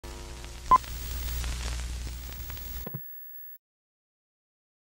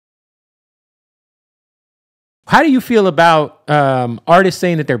How do you feel about artists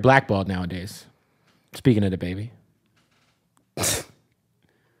saying that they're blackballed nowadays? Speaking of DaBaby.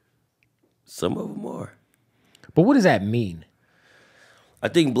 Some of them are. But what does that mean? I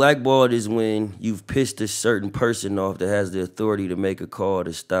think blackballed is when you've pissed a certain person off that has the authority to make a call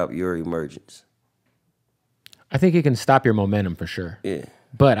to stop your emergence. I think it can stop your momentum for sure. Yeah.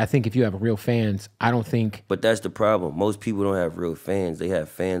 But I think if you have real fans, I don't think... But that's the problem. Most people don't have real fans. They have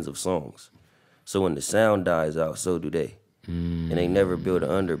fans of songs. So when the sound dies out, so do they. And they never build an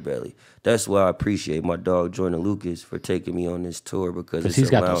underbelly. That's why I appreciate my dog Jordan Lucas for taking me on this tour because he's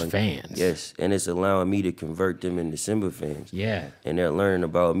got those fans. Yes, and it's allowing me to convert them into Symba fans. Yeah. And they're learning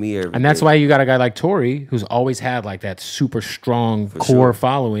about me every And that's day. why you got a guy like Tory who's always had like that super strong core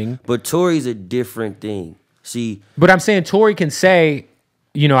following. But Tory's a different thing. See, but I'm saying Tory can say,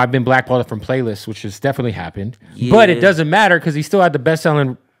 you know, I've been blackballed from playlists, which has definitely happened. Yeah. But it doesn't matter because he still had the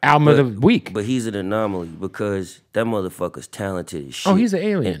best-selling album of the week. But he's an anomaly because that motherfucker's talented as shit. Oh, he's an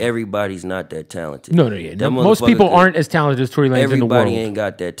alien. And everybody's not that talented. No, most people aren't as talented as Tory Lanez in the world. Everybody ain't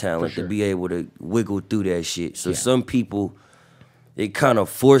got that talent to be able to wiggle through that shit. So some people, they kind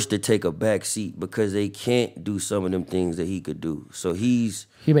of forced to take a back seat because they can't do some of them things that he could do. So he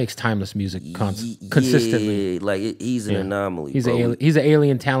makes timeless music consistently. Yeah, like he's an anomaly. He's an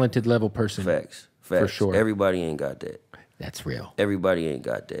alien talented level person. Facts. For sure. Everybody ain't got that. That's real. Everybody ain't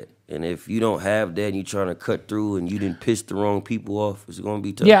got that. And if you don't have that and you're trying to cut through and you didn't piss the wrong people off, it's going to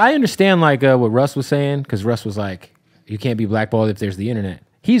be tough. Yeah, I understand like what Russ was saying because Russ was like, you can't be blackballed if there's the internet.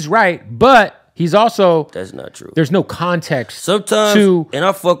 He's right, but he's also... That's not true. There's no context sometimes, to... And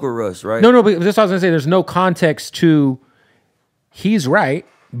I fuck with Russ, right? No, but that's what I was going to say. There's no context to... He's right,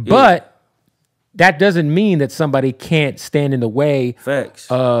 but that doesn't mean that somebody can't stand in the way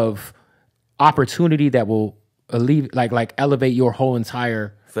of opportunity that will... elevate your whole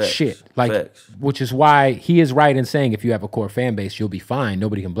entire shit. Which is why he is right in saying if you have a core fan base, you'll be fine.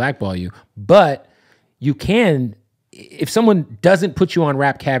 Nobody can blackball you. But you can, if someone doesn't put you on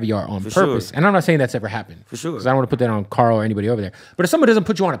Rap Caviar on purpose, and I'm not saying that's ever happened. For sure. Because I don't want to put that on Carl or anybody over there. But if someone doesn't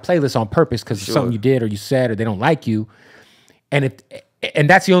put you on a playlist on purpose because of something you did or you said or they don't like you, and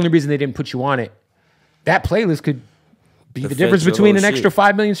that's the only reason they didn't put you on it, that playlist could be the difference between an extra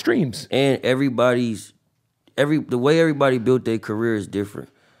 5 million streams. And the way everybody built their career is different.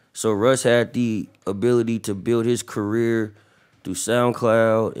 So Russ had the ability to build his career through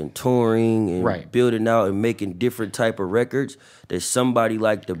SoundCloud and touring and building out and making different type of records that somebody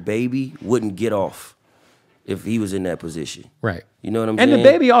like DaBaby wouldn't get off if he was in that position. Right. You know what I'm saying? And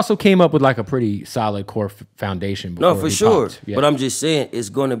DaBaby also came up with like a pretty solid core foundation. No, for sure. Yeah. But I'm just saying it's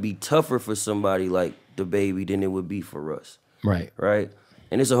going to be tougher for somebody like DaBaby than it would be for Russ. Right. Right?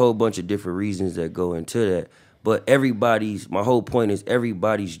 And there's a whole bunch of different reasons that go into that. But my whole point is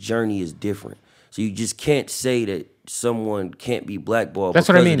everybody's journey is different. So you just can't say that someone can't be blackballed because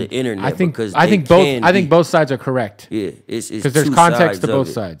of the internet. I think both sides are correct. Yeah, it's because there's context to both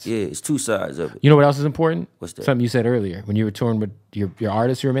sides. Yeah, it's two sides of it. You know what else is important? What's that? Something you said earlier when you were touring with your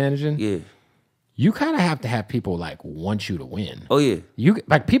artists you were managing. Yeah, you kind of have to have people like want you to win. Oh yeah, you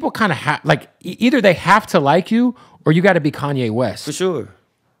like people kind of have like either they have to like you or you got to be Kanye West. For sure.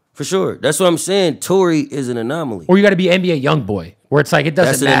 For sure. That's what I'm saying. Tory is an anomaly. Or you got to be NBA Youngboy, where it's like it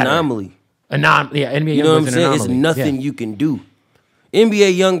doesn't matter. That's an anomaly. Yeah, NBA Youngboy. You know what I'm saying? It's nothing you can do.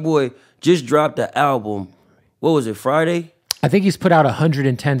 NBA Youngboy just dropped the album. What was it, Friday? I think he's put out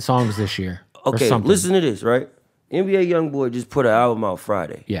 110 songs this year. Okay, listen to this, right? NBA Youngboy just put an album out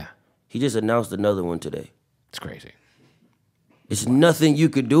Friday. Yeah. He just announced another one today. It's crazy. It's nothing you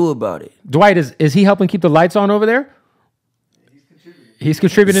could do about it. Dwight, is he helping keep the lights on over there? He's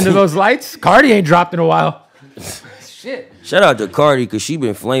contributing to those lights. Cardi ain't dropped in a while. Shit. Shout out to Cardi because she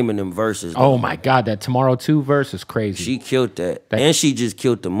been flaming them verses. Oh my God, that Tomorrow 2 verse is crazy. She killed that. And she just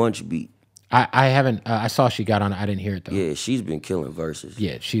killed the Munch beat. I haven't, I saw she got on it. I didn't hear it though. Yeah, she's been killing verses.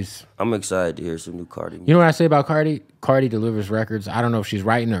 Yeah, I'm excited to hear some new Cardi music. You know what I say about Cardi? Cardi delivers records. I don't know if she's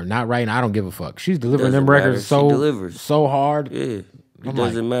writing or not writing. I don't give a fuck. She's delivering them records so hard. Yeah, it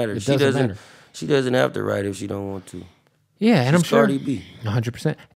doesn't matter. She doesn't have to write if she don't want to. Yeah, and I'm sure Cardi B. 100%.